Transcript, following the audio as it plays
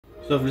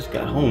So I've just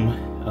got home.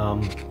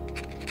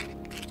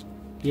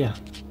 Yeah.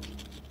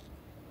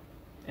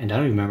 And I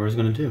don't even remember what I was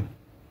gonna do.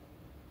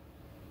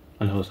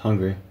 I know I was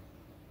hungry.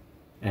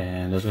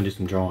 And I was gonna do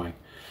some drawing.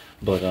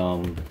 But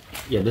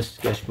yeah, this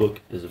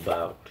sketchbook is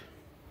about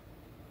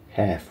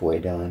halfway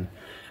done.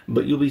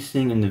 But you'll be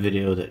seeing in the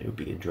video that it will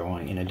be a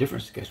drawing in a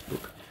different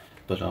sketchbook.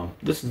 But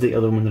this is the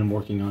other one that I'm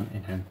working on,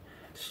 and I'm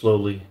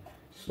slowly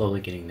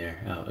getting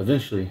there.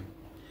 Eventually,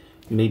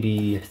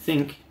 maybe, I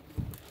think,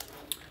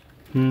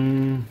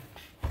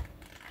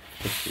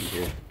 let's see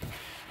here.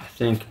 I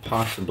think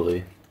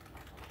possibly,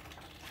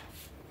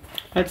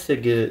 I'd say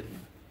give it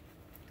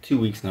 2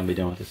 weeks and I'll be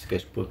done with the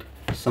sketchbook,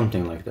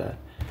 something like that.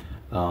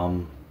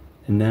 And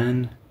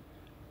then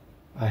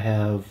I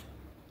have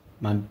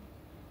my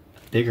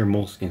bigger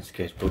moleskine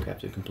sketchbook I have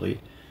to complete.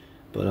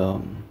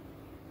 But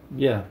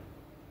yeah,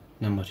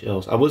 not much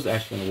else. I was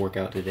actually going to work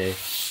out today.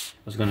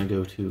 I was going to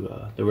go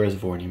to the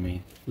reservoir near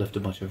me, lift a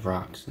bunch of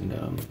rocks, and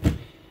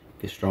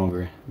get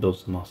stronger, build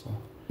some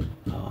muscle.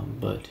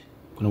 But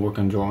I'm going to work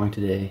on drawing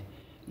today,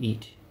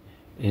 eat,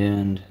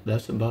 and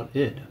that's about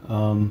it.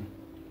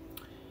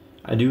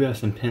 I do have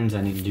some pens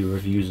I need to do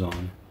reviews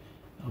on.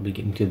 I'll be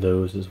getting to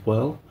those as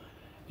well,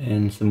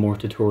 and some more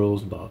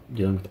tutorials about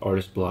dealing with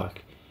artist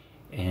block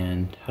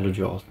and how to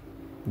draw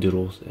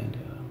doodles and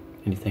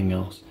anything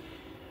else.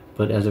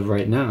 But as of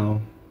right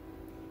now,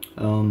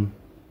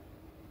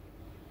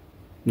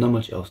 not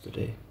much else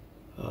today.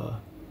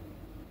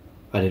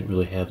 I didn't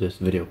really have this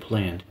video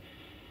planned.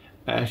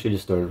 I actually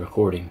just started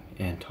recording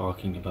and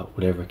talking about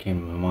whatever came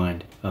to my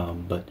mind.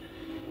 But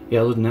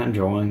yeah, other than that,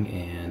 drawing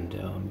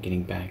and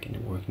getting back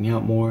into working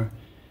out more,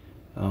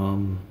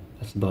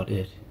 that's about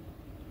it.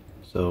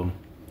 So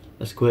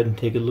let's go ahead and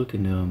take a look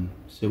and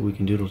see what we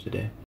can doodle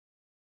today.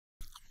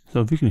 So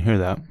if you can hear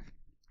that,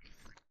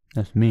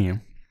 that's me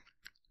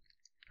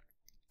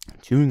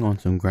chewing on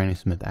some Granny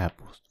Smith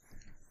apples.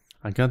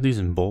 I got these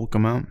in bulk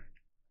amount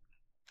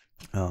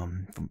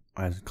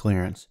as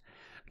clearance.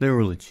 They were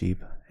really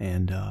cheap,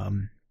 and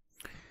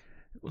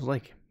it was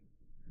like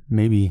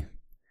maybe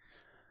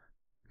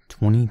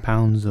 20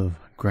 pounds of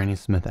Granny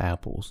Smith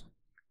apples.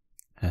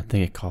 And I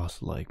think it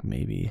cost like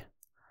maybe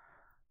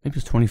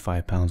it's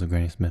 25 pounds of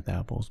Granny Smith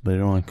apples, but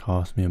it only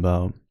cost me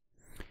about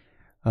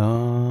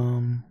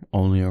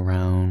only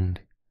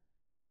around,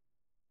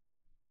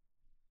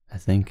 I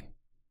think,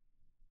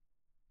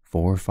 $4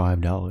 or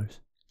 $5.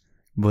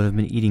 But I've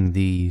been eating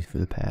these for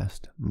the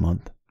past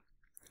month.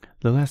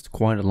 They last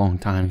quite a long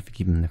time if you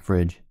keep them in the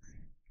fridge.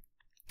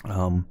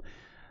 A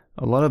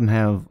lot of them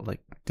have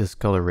like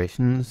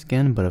discoloration in the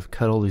skin, but I've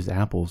cut all these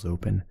apples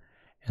open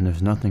and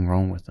there's nothing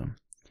wrong with them.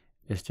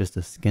 It's just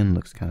the skin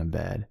looks kind of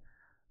bad.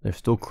 They're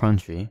still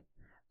crunchy.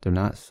 They're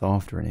not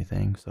soft or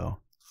anything, so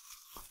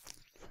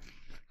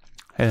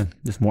hey,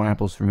 just more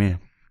apples for me.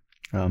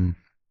 I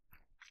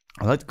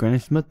like the Granny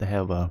Smith. They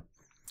have a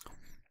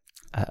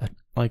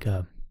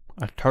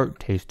tart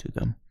taste to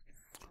them.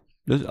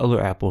 There's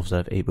other apples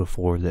that I've ate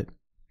before that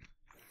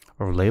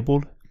are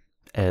labeled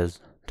as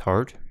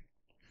tart.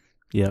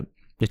 Yep,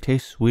 they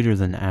taste sweeter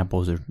than the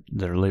apples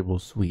that are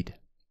labeled sweet.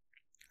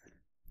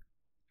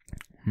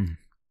 I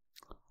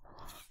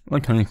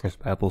like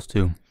Honeycrisp apples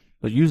too.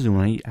 But usually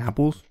when I eat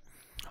apples,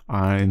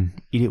 I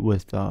eat it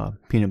with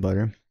peanut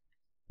butter.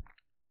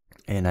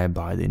 And I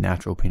buy the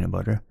natural peanut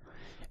butter.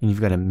 And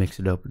you've got to mix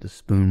it up with a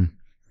spoon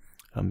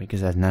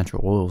because it has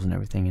natural oils and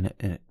everything in it.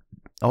 And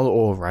all the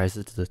oil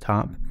rises to the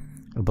top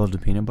above the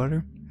peanut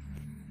butter.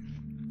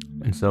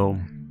 And so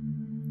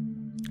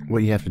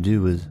what you have to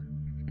do is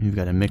you've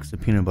got to mix the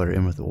peanut butter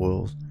in with the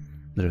oils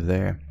that are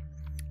there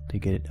to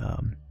get it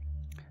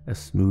a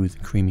smooth,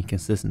 creamy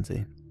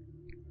consistency.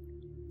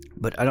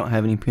 But I don't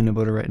have any peanut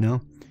butter right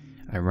now.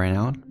 I ran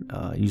out.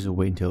 I usually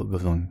wait until it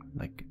goes on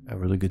like a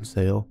really good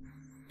sale.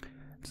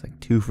 It's like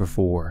 2 for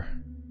 $4.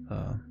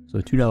 So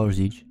 $2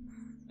 each.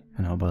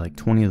 And I'll buy like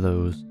 20 of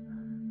those.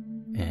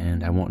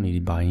 And I won't need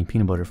to buy any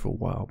peanut butter for a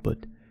while.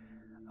 But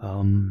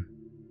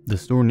the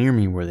store near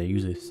me where they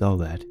usually sell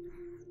that,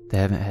 they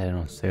haven't had it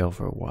on sale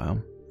for a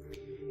while.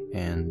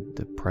 And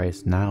the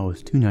price now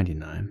is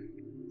 $2.99.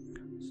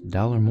 It's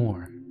 $1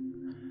 more.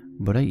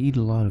 But I eat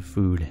a lot of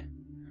food.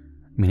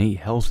 I mean, I eat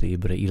healthy,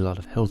 but I eat a lot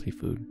of healthy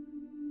food.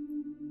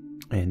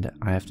 And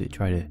I have to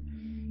try to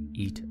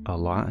eat a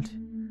lot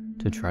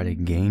to try to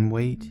gain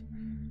weight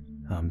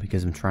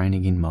because I'm trying to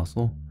gain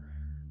muscle.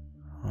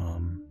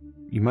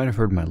 You might have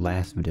heard my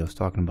last video. I was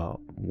talking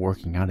about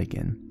working out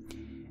again,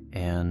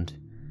 and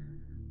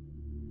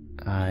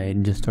I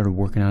just started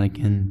working out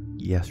again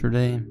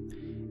yesterday.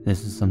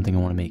 This is something I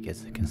want to make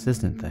as a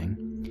consistent thing.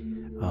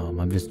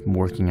 I'm just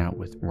working out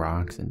with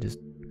rocks and just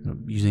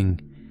using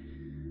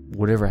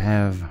whatever I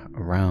have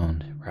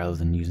around rather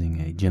than using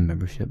a gym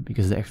membership,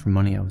 because the extra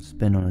money I would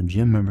spend on a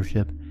gym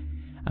membership,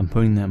 I'm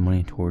putting that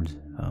money towards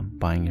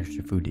buying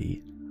extra food to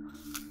eat.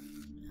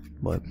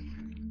 But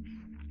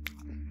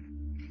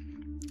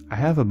I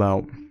have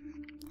about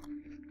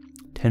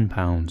 10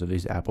 pounds of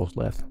these apples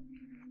left,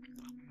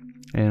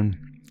 and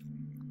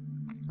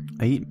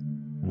I eat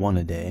one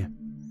a day,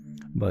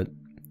 but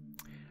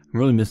I'm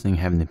really missing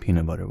having the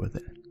peanut butter with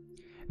it.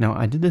 Now,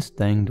 I did this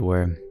thing to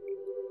where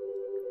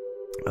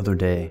other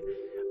day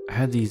I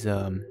had these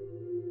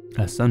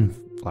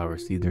sunflower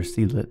seeds. They're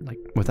seedlet, like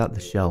without the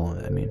shell on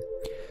it. I mean,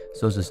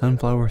 so it's the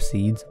sunflower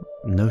seeds,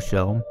 no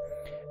shell.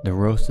 They're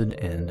roasted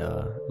and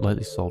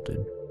lightly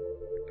salted.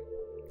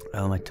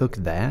 I took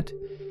that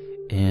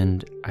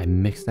and I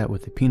mixed that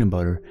with the peanut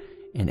butter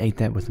and ate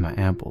that with my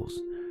apples.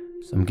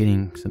 So I'm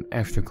getting some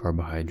extra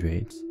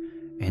carbohydrates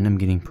and I'm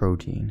getting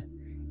protein.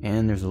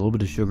 And there's a little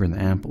bit of sugar in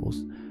the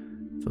apples.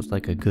 So it's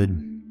like a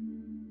good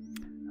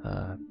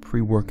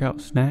pre-workout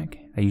snack.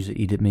 I usually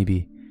eat it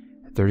maybe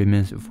 30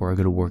 minutes before I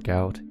go to work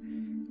out.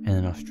 And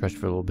then I'll stretch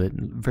for a little bit,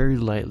 very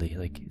lightly.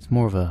 Like it's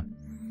more of a...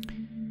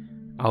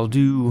 I'll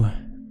do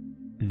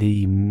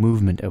the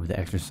movement of the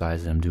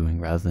exercise that I'm doing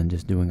rather than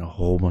just doing a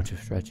whole bunch of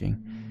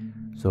stretching.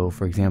 So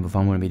for example, if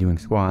I'm going to be doing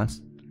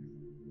squats,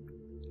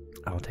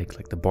 I'll take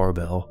like the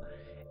barbell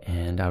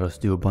and I'll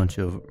just do a bunch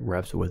of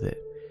reps with it.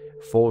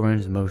 Full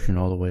range of motion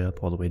all the way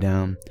up, all the way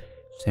down.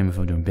 Same if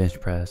I'm doing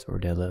bench press or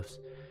deadlifts.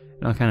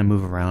 And I'll kind of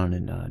move around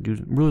and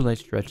do really light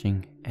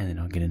stretching, and then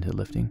I'll get into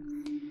lifting.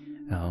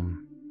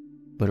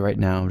 But right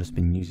now I've just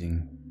been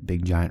using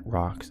big giant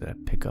rocks that I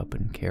pick up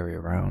and carry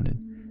around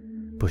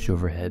and push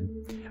overhead.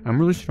 I'm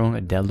really strong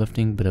at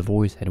deadlifting, but I've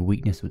always had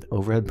weakness with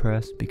overhead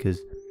press because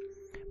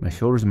my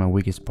shoulders are my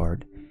weakest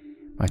part,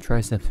 my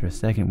triceps are the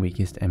second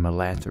weakest, and my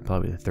lats are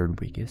probably the third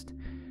weakest.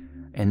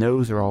 And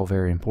those are all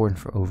very important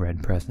for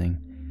overhead pressing,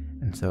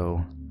 and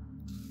so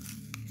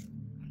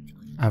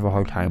I have a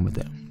hard time with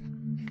it.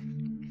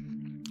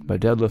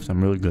 But deadlifts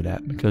I'm really good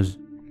at because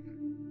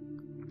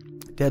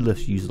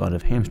deadlifts use a lot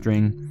of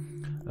hamstring,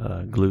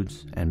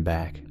 glutes, and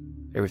back,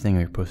 everything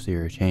in your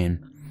posterior chain.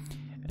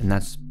 And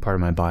that's part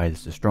of my body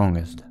that's the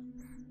strongest.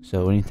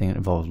 So anything that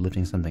involves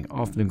lifting something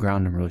off the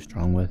ground, I'm really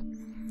strong with.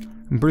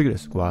 I'm pretty good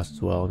at squats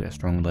as well. I've got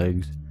strong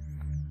legs.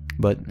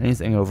 But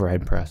anything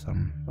overhead press,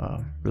 I'm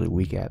really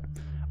weak at.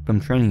 But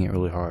I'm training it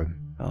really hard.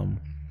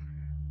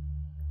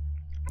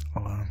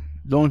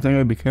 The only thing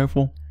I'd be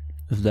careful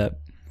is that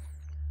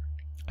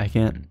I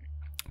can't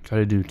try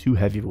to do too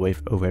heavy of a weight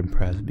for overhead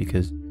press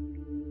because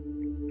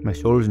my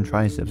shoulders and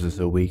triceps are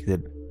so weak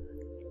that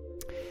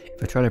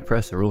if I try to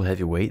press a real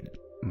heavy weight,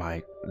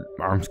 my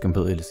arms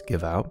completely just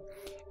give out,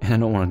 and I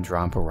don't want to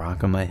drop a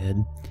rock on my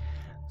head.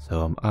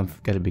 So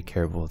I've got to be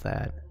careful with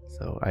that.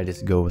 So I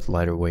just go with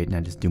lighter weight and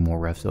I just do more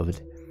reps of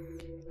it.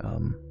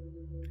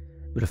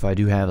 But if I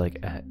do have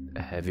like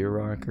a heavier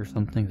rock or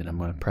something that I'm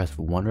going to press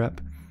for 1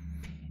 rep,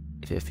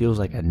 if it feels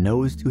like I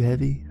know it's too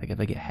heavy, like if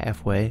I get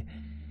halfway,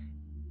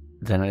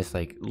 then I just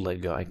like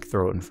let go, like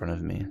throw it in front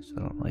of me so I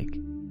don't like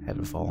have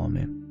it fall on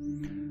me.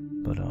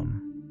 But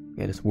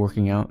yeah, just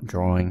working out,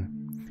 drawing,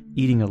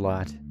 eating a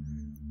lot,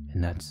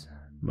 and that's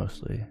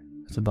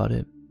about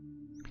it.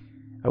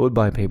 I would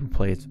buy paper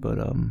plates, but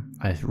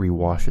I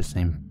rewash the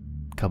same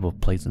couple of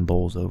plates and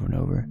bowls over and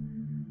over.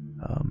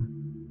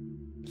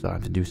 So I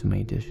have to do so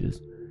many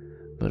dishes.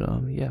 But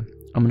yeah,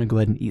 I'm gonna go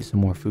ahead and eat some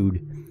more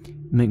food,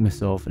 make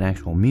myself an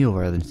actual meal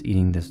rather than just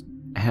eating this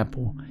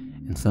apple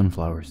and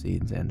sunflower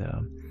seeds. And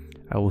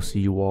I will see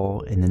you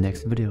all in the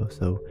next video.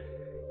 So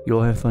you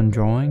all have fun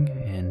drawing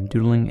and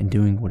doodling and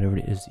doing whatever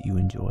it is that you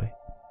enjoy.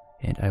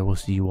 And I will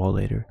see you all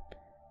later.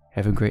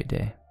 Have a great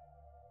day.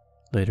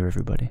 Later,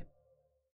 everybody.